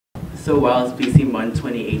So while it's BC Month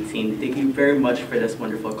 2018, thank you very much for this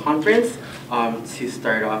wonderful conference. To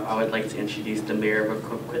start off, I would like to introduce the Mayor of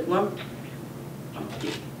Coquiltam.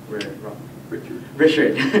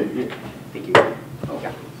 Richard. Thank you. Oh,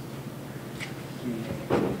 yeah.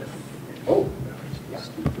 Oh.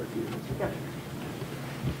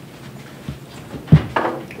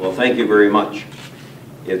 Well, thank you very much.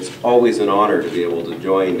 It's always an honor to be able to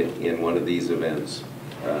join in one of these events,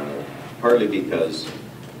 partly because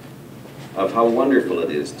of how wonderful it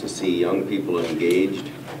is to see young people engaged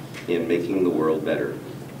in making the world better.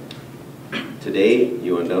 Today,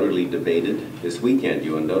 you undoubtedly debated, this weekend,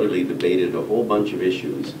 you undoubtedly debated a whole bunch of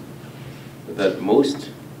issues that most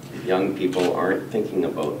young people aren't thinking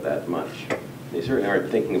about that much. They certainly aren't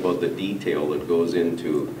thinking about the detail that goes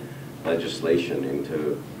into legislation,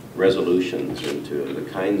 into resolutions, into the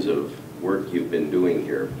kinds of work you've been doing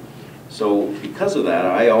here. So because of that,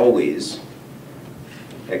 I always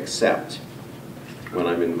accept when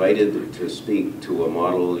I'm invited to speak to a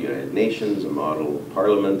model United Nations, a model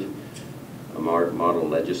Parliament, a model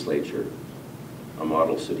legislature, a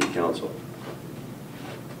model city council.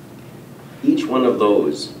 Each one of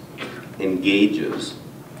those engages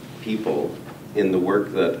people in the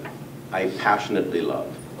work that I passionately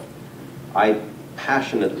love. I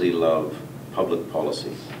passionately love public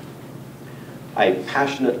policy. I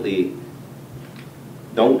passionately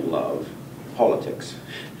don't love politics.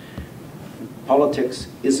 Politics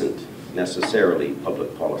isn't necessarily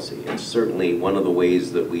public policy. It's certainly one of the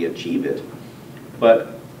ways that we achieve it.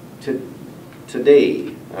 But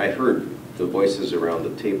today, I heard the voices around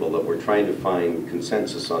the table that we're trying to find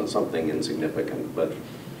consensus on something insignificant. But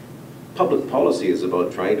public policy is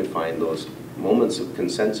about trying to find those moments of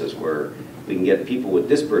consensus where we can get people with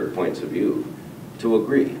disparate points of view to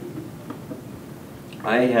agree.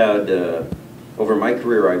 I had, over my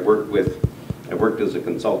career, I worked as a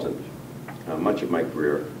consultant much of my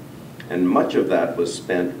career, and much of that was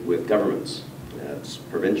spent with governments. That's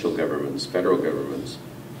provincial governments, federal governments,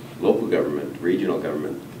 local government, regional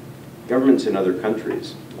government, governments in other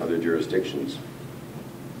countries, other jurisdictions.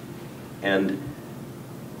 And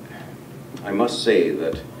I must say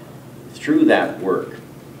that through that work,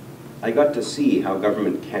 I got to see how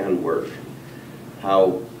government can work,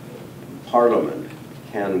 how Parliament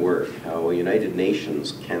can work, how United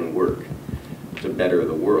Nations can work to better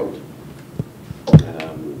the world.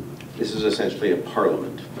 This is essentially a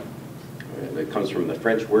parliament. It comes from the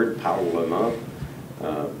French word parlement,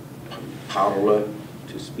 parle,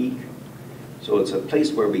 to speak. So it's a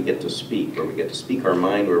place where we get to speak our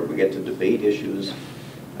mind, where we get to debate issues.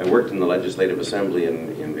 I worked in the Legislative Assembly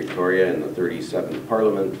in Victoria in the 37th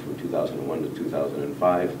Parliament from 2001 to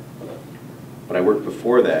 2005. But I worked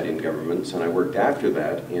before that in governments, and I worked after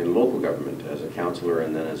that in local government as a councillor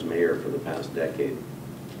and then as mayor for the past decade.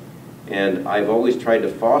 And I've always tried to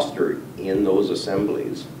foster in those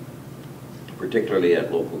assemblies, particularly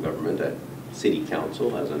at local government, at city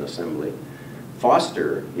council as an assembly,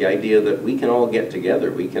 foster the idea that we can all get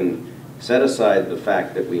together. We can set aside the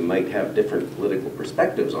fact that we might have different political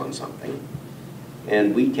perspectives on something,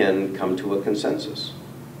 and we can come to a consensus.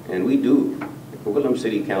 And we do. The Coquiltam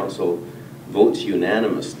City Council votes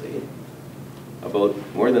unanimously about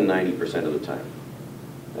more than 90% of the time.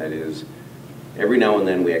 That is, every now and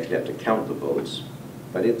then we actually have to count the votes,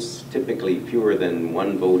 but it's typically fewer than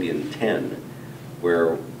 1 vote in 10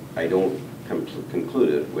 where I don't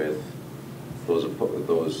conclude it with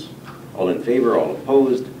those all in favor, all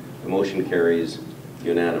opposed. The motion carries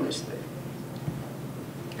unanimously.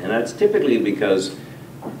 And that's typically because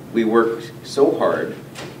we work so hard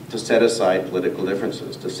to set aside political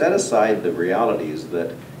differences, to set aside the realities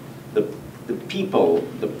that the people,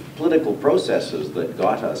 the political processes that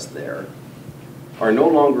got us there are no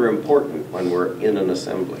longer important when we're in an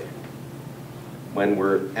assembly. When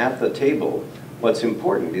we're at the table, what's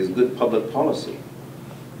important is good public policy.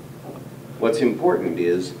 What's important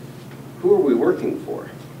is, who are we working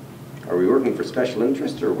for? Are we working for special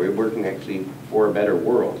interests, or are we working actually for a better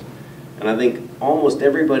world? And I think almost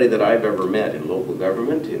everybody that I've ever met in local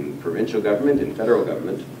government, in provincial government, in federal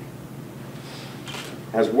government,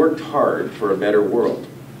 has worked hard for a better world.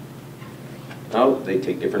 Now, they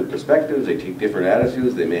take different perspectives, they take different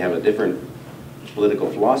attitudes, they may have a different political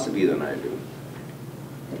philosophy than I do.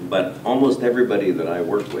 But almost everybody that I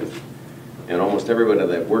work with, and almost everybody that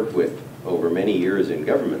I've worked with over many years in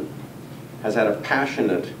government, has had a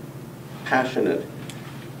passionate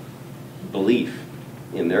belief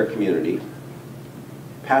in their community,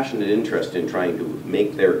 passionate interest in trying to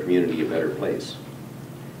make their community a better place.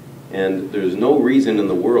 And there's no reason in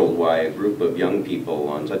the world why a group of young people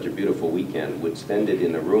on such a beautiful weekend would spend it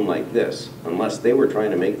in a room like this unless they were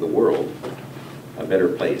trying to make the world a better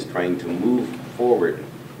place, trying to move forward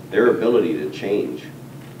their ability to change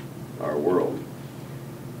our world.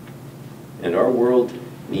 And our world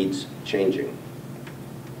needs changing.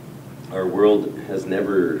 Our world has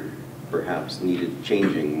never perhaps needed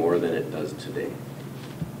changing more than it does today.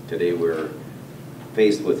 Today we're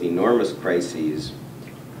faced with enormous crises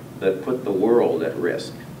that put the world at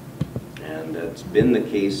risk. And it's been the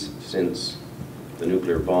case since the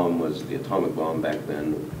nuclear bomb was, the atomic bomb back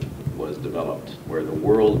then, was developed, where the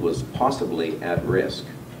world was possibly at risk.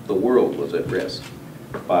 The world was at risk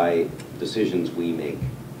by decisions we make.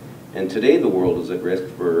 And today the world is at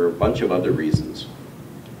risk for a bunch of other reasons.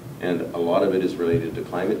 And a lot of it is related to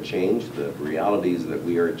climate change. The reality is that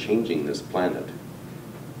we are changing this planet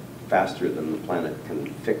faster than the planet can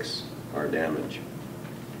fix our damage.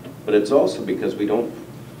 But it's also because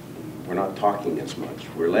we're not talking as much.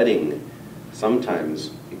 We're letting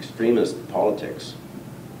sometimes extremist politics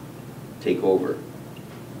take over.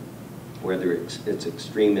 Whether it's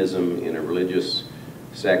extremism in a religious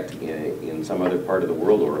sect in some other part of the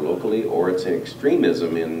world or locally, or it's an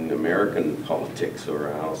extremism in American politics,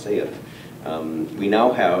 or I'll say it. We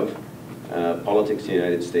now have politics in the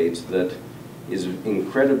United States that is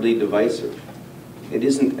incredibly divisive. It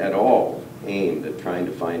isn't at all aimed at trying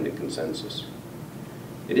to find a consensus.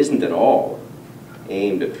 It isn't at all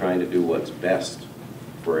aimed at trying to do what's best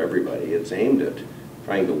for everybody. It's aimed at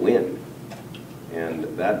trying to win,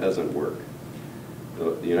 and that doesn't work.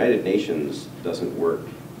 The United Nations doesn't work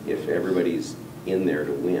if everybody's in there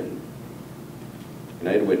to win.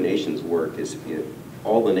 United Nations work is if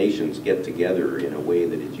all the nations get together in a way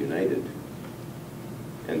that is united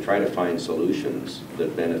and try to find solutions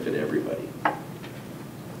that benefit everybody.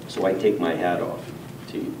 So I take my hat off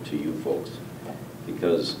to you folks,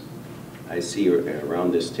 because I see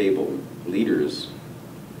around this table leaders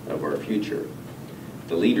of our future,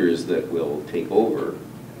 the leaders that will take over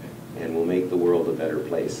and will make the world a better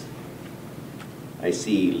place. I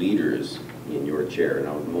see leaders in your chair.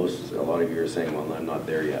 Now, a lot of you are saying, well, I'm not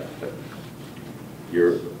there yet, but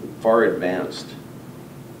you're far advanced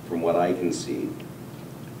from what I can see,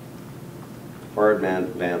 far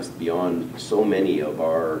advanced beyond so many of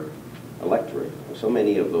our electorate. So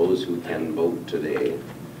many of those who can vote today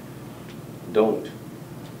don't.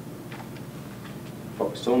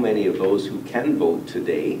 So many of those who can vote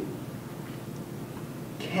today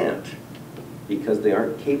can't, because they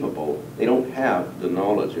aren't capable, they don't have the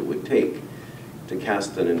knowledge it would take to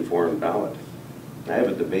cast an informed ballot. I have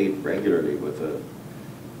a debate regularly with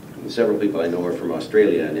several people I know are from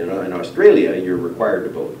Australia, and in Australia you're required to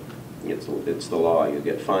vote. It's the law. You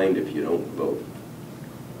get fined if you don't vote.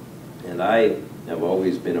 And I have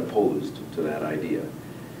always been opposed to that idea.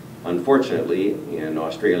 Unfortunately, in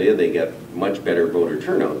Australia they get much better voter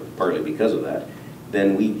turnout, partly because of that,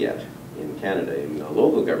 than we get in Canada. In the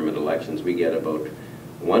local government elections, we get about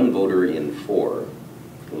 1 voter in 4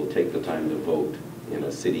 who will take the time to vote in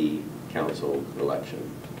a city council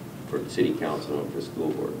election, for city council and for school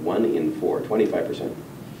board. 1 in 4, 25%.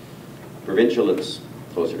 Provincial, it's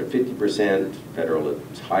closer to 50%. Federal,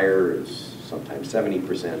 it's higher, it's sometimes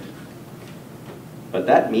 70%. But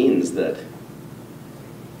that means that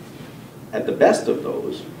at the best of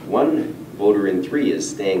those, 1 voter in 3 is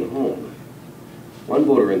staying home. 1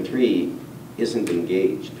 voter in 3 isn't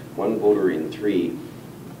engaged. 1 voter in 3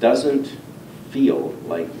 doesn't feel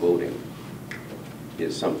like voting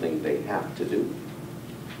is something they have to do.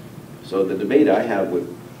 So the debate I have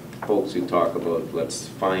with folks who talk about let's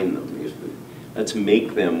fine them, let's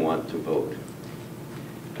make them want to vote.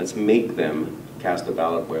 Let's make them cast a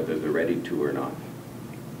ballot whether they're ready to or not.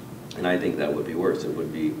 And I think that would be worse. It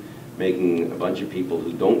would be making a bunch of people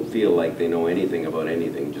who don't feel like they know anything about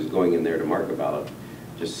anything, just going in there to mark a ballot,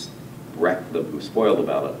 just spoil the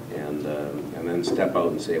ballot, and then step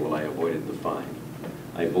out and say, well, I avoided the fine.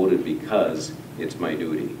 I voted because it's my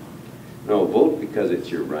duty. No, vote because it's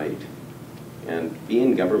your right. And be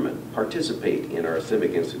in government. Participate in our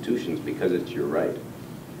civic institutions because it's your right.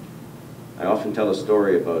 I often tell a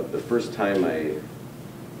story about the first time I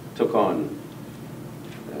took on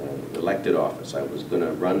elected office. I was going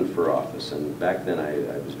to run for office, and back then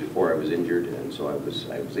I was before I was injured, and so I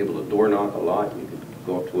was able to door knock a lot. You could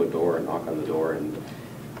go up to a door and knock on the door, and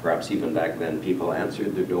perhaps even back then people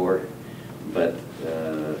answered the door. But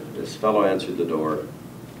this fellow answered the door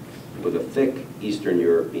with a thick Eastern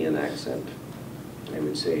European accent. I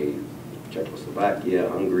would say Czechoslovakia,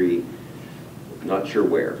 Hungary, not sure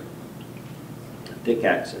where. Thick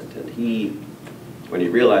accent, and when he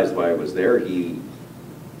realized why I was there, he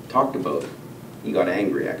talked about, he got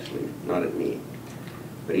angry actually, not at me,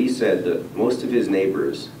 but he said that most of his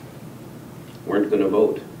neighbors weren't going to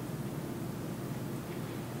vote.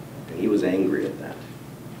 And he was angry at that.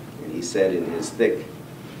 And he said in his thick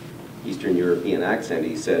Eastern European accent,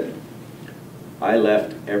 he said, I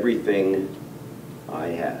left everything I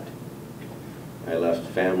had. I left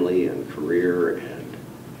family and career and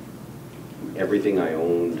everything I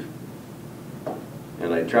owned.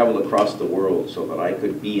 And I traveled across the world so that I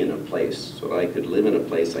could be in a place, so that I could live in a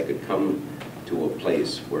place, I could come to a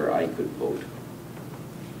place where I could vote.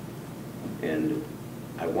 And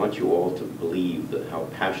I want you all to believe that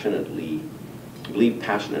believe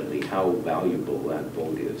passionately how valuable that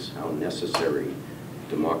vote is, how necessary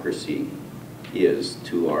democracy is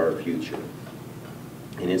to our future.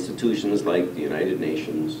 And institutions like the United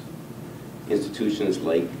Nations, institutions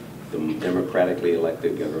like the democratically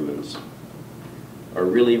elected governments are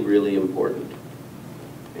really, really important.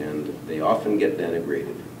 And they often get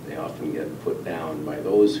denigrated. They often get put down by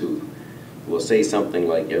those who will say something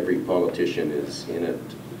like every politician is in it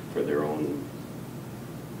for their own.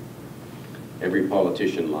 Every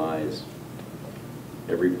politician lies.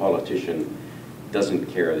 Every politician doesn't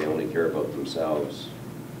care, they only care about themselves.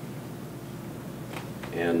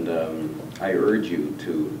 And I urge you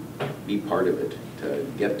to be part of it, to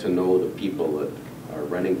get to know the people that are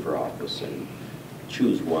running for office and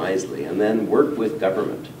choose wisely, and then work with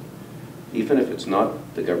government. Even if it's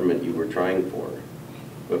not the government you were trying for,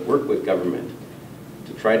 but work with government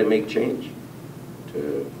to try to make change,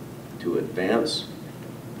 to advance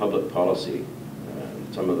public policy.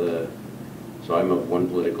 So I'm of one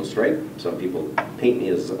political stripe. Some people paint me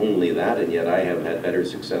as only that, and yet I have had better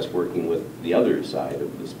success working with the other side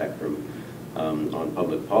of the spectrum on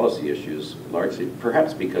public policy issues, largely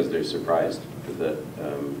perhaps because they're surprised that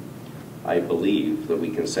I believe that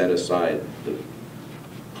we can set aside the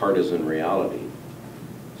partisan reality,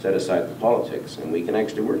 set aside the politics, and we can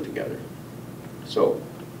actually work together. So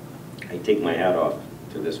I take my hat off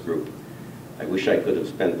to this group. I wish I could have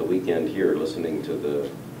spent the weekend here listening to the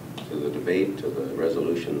debate, to the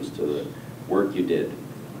resolutions, to the work you did.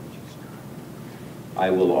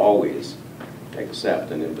 I will always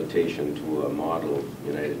accept an invitation to a model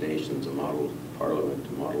United Nations, a model parliament,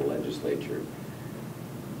 a model legislature.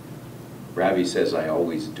 Ravi says I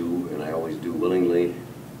always do, and I always do willingly.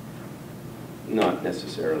 Not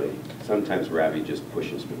necessarily. Sometimes Ravi just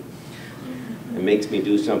pushes me. It makes me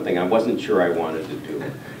do something I wasn't sure I wanted to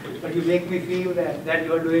do. But you make me feel that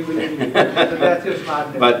you're doing willingly. So that's your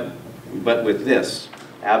smartness. But with this,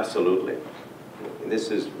 absolutely.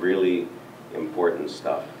 This is really important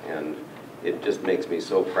stuff, and it just makes me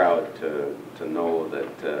so proud to know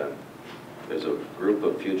that there's a group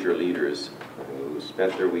of future leaders who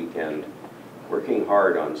spent their weekend working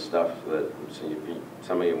hard on stuff that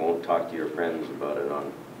some of you won't talk to your friends about it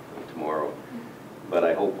on tomorrow. But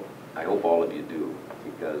I hope all of you do,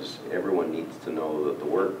 because everyone needs to know that the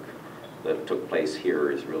work that took place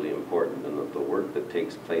here is really important, and that the work that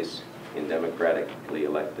takes place in democratically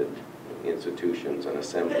elected institutions and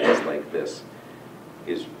assemblies like this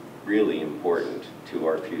is really important to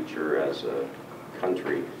our future as a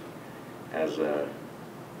country, as a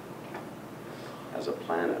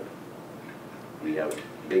planet. We have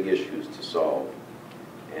big issues to solve,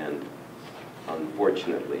 and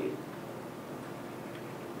unfortunately,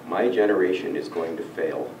 my generation is going to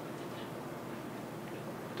fail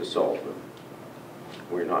to solve them.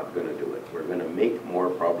 We're not going to do it. We're going to make more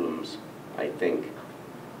problems, I think,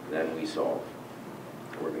 than we solve.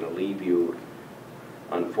 We're going to leave you,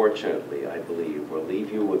 unfortunately, I believe, we'll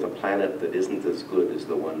leave you with a planet that isn't as good as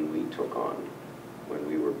the one we took on when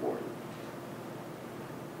we were born.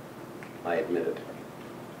 I admit it.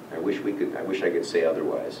 I wish I could say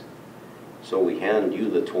otherwise. So we hand you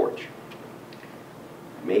the torch.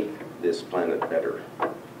 Make this planet better.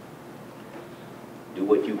 Do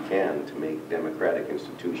what you can to make democratic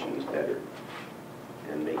institutions better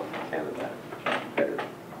and make Canada better.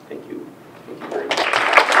 Thank you. Thank you very much.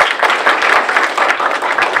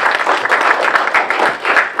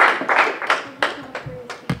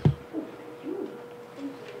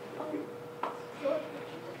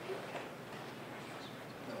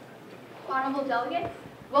 Honorable delegates,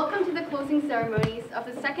 welcome to the closing ceremonies of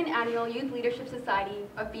the second annual Youth Leadership Society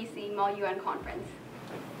of BC Mall UN Conference.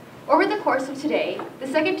 Over the course of today, the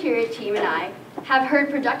Secretariat team and I have heard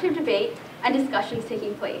productive debate and discussions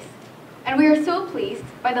taking place, and we are so pleased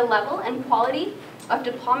by the level and quality of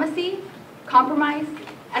diplomacy, compromise,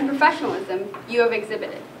 and professionalism you have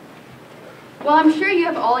exhibited. While I'm sure you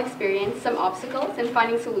have all experienced some obstacles in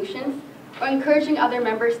finding solutions or encouraging other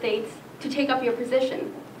member states to take up your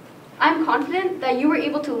position, I'm confident that you were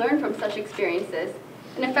able to learn from such experiences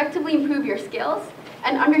and effectively improve your skills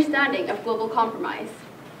and understanding of global compromise.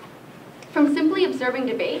 From simply observing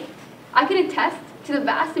debate, I can attest to the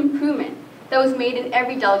vast improvement that was made in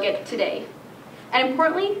every delegate today. And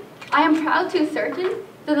importantly, I am proud to ascertain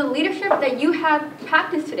that the leadership that you have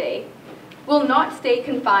practiced today will not stay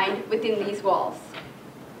confined within these walls.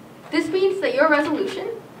 This means that your resolution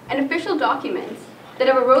and official documents that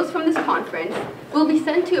have arose from this conference will be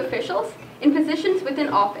sent to officials in positions within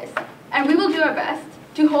office, and we will do our best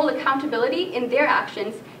to hold accountability in their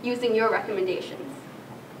actions using your recommendations.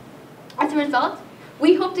 As a result,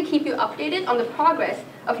 we hope to keep you updated on the progress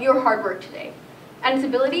of your hard work today and its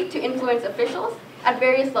ability to influence officials at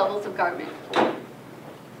various levels of government.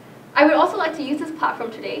 I would also like to use this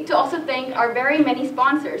platform today to also thank our very many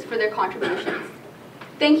sponsors for their contributions.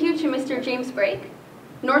 Thank you to Mr. James Brake,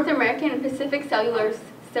 North American and Pacific Cellular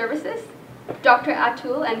Services, Dr.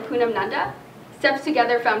 Atul and Poonam Nanda, Steps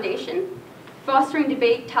Together Foundation, Fostering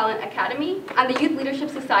Debate Talent Academy, and the Youth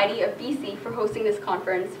Leadership Society of BC for hosting this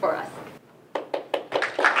conference for us.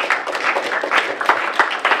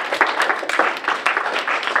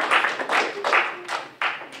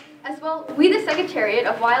 As well, we, the Secretariat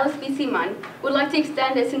of Wireless BC MUN, would like to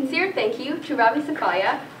extend a sincere thank you to Ravi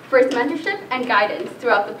Safaya for his mentorship and guidance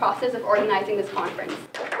throughout the process of organizing this conference.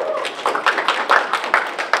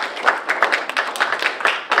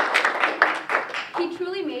 He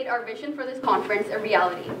truly made our vision for this conference a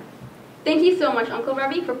reality. Thank you so much, Uncle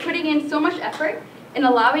Ravi, for putting in so much effort in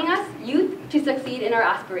allowing us, youth, to succeed in our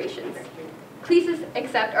aspirations. Please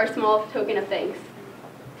accept our small token of thanks.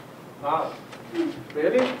 Wow.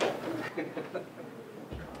 Really?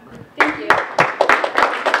 Thank you.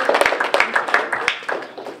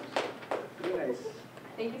 Very nice.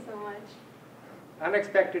 Thank you so much.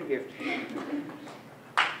 Unexpected gift.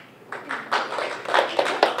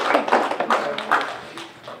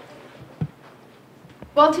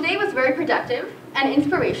 While today was very productive and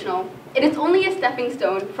inspirational, it is only a stepping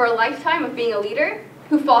stone for a lifetime of being a leader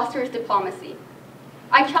who fosters diplomacy.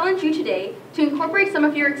 I challenge you today to incorporate some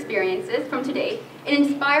of your experiences from today in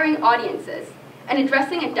inspiring audiences and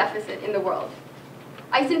addressing a deficit in the world.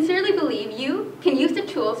 I sincerely believe you can use the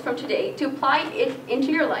tools from today to apply it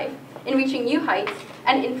into your life in reaching new heights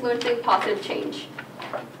and influencing positive change.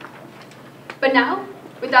 But now,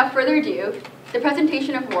 without further ado, the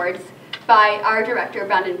presentation of awards by our director,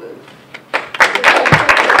 Brandon Wu.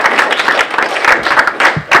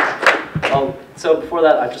 So before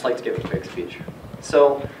that, I'd just like to give a quick speech.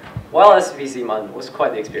 So while SVC MUN was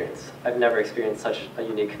quite the experience, I've never experienced such a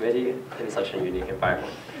unique committee in such a unique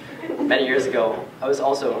environment. Many years ago, I was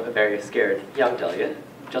also a very scared young delegate,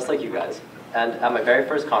 just like you guys. And at my very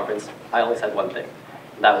first conference, I only said one thing,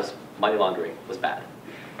 and that was money laundering was bad.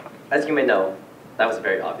 As you may know, that was a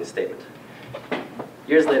very obvious statement.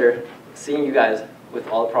 Years later, seeing you guys with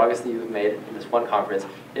all the progress that you've made in this one conference,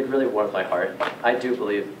 it really warmed my heart. I do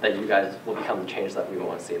believe that you guys will become the change that we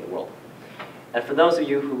want to see in the world. And for those of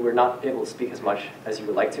you who were not able to speak as much as you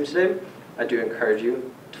would like to today, I do encourage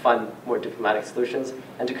you to find more diplomatic solutions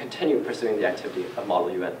and to continue pursuing the activity of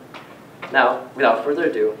Model UN. Now, without further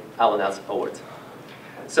ado, I'll announce awards.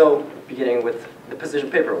 So, beginning with the Position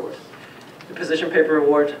Paper Award. The Position Paper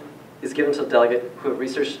Award is given to a delegate who have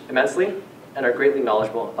researched immensely and are greatly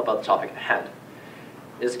knowledgeable about the topic at hand.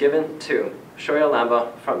 It is given to Shoya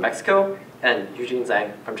Lamba from Mexico and Eugene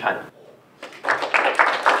Zhang from China.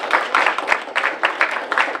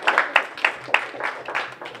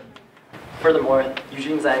 Furthermore,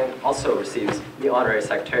 Eugene Zhang also receives the Honorary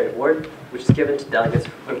Secretariat Award, which is given to delegates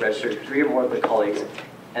who have registered 3 or more of their colleagues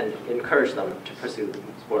and encourage them to pursue the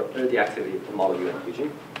sport or the activity of Model UN.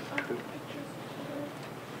 Eugene?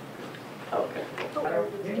 Okay.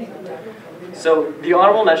 So the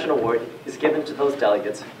Honorable Mention Award is given to those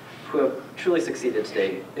delegates who have truly succeeded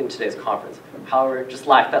today in today's conference, however, just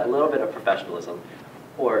lack that little bit of professionalism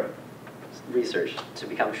or research to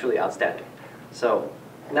become truly outstanding. So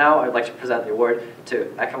now I'd like to present the award to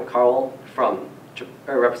Ekam Karol from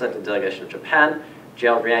representing the delegation of Japan,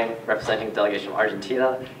 Gerald Riang representing the delegation of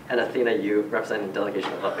Argentina, and Athena Yu representing the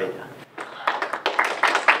delegation of Albania.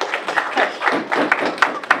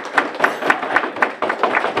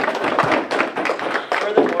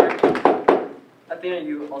 Athena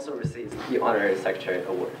Yu also receives the Honorary Secretariat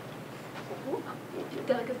Award.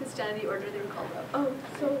 Delegates could stand in the order they were called up. Oh,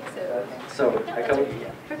 so. So I come,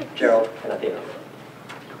 Gerald and Athena.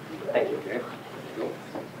 Thank you. That's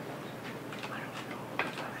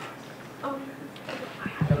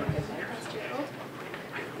Gerald.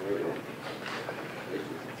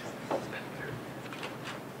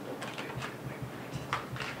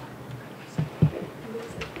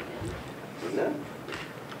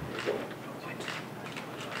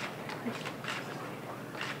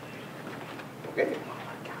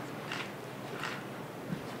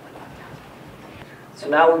 So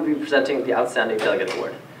now we'll be presenting the Outstanding Delegate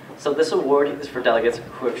Award. So this award is for delegates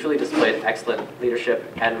who have truly displayed excellent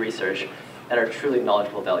leadership and research and are truly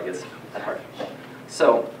knowledgeable delegates at heart.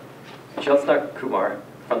 So, Jyotsna Kumar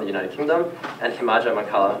from the United Kingdom and Himaja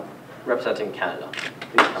Mankala representing Canada.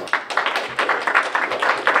 Please come up.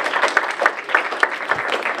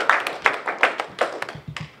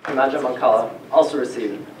 Himaja Mankala also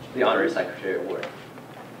received the Honorary Secretary Award.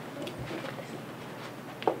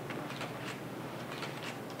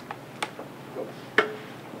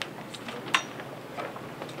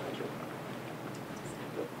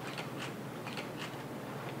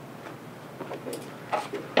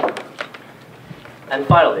 And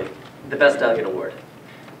finally, the Best Delegate Award.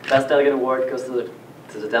 The Best Delegate Award goes to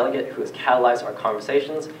the delegate who has catalyzed our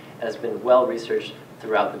conversations and has been well researched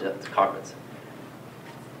throughout the conference.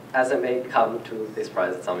 As it may come to the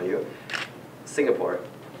surprise of some of you, Singapore,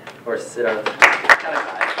 or Siddharth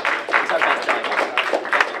Kanakai, is our best delegate.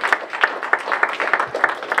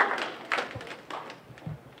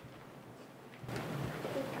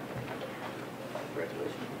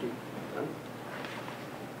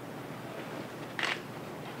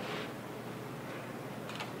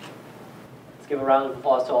 Let's give a round of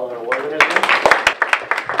applause to all of our award winners.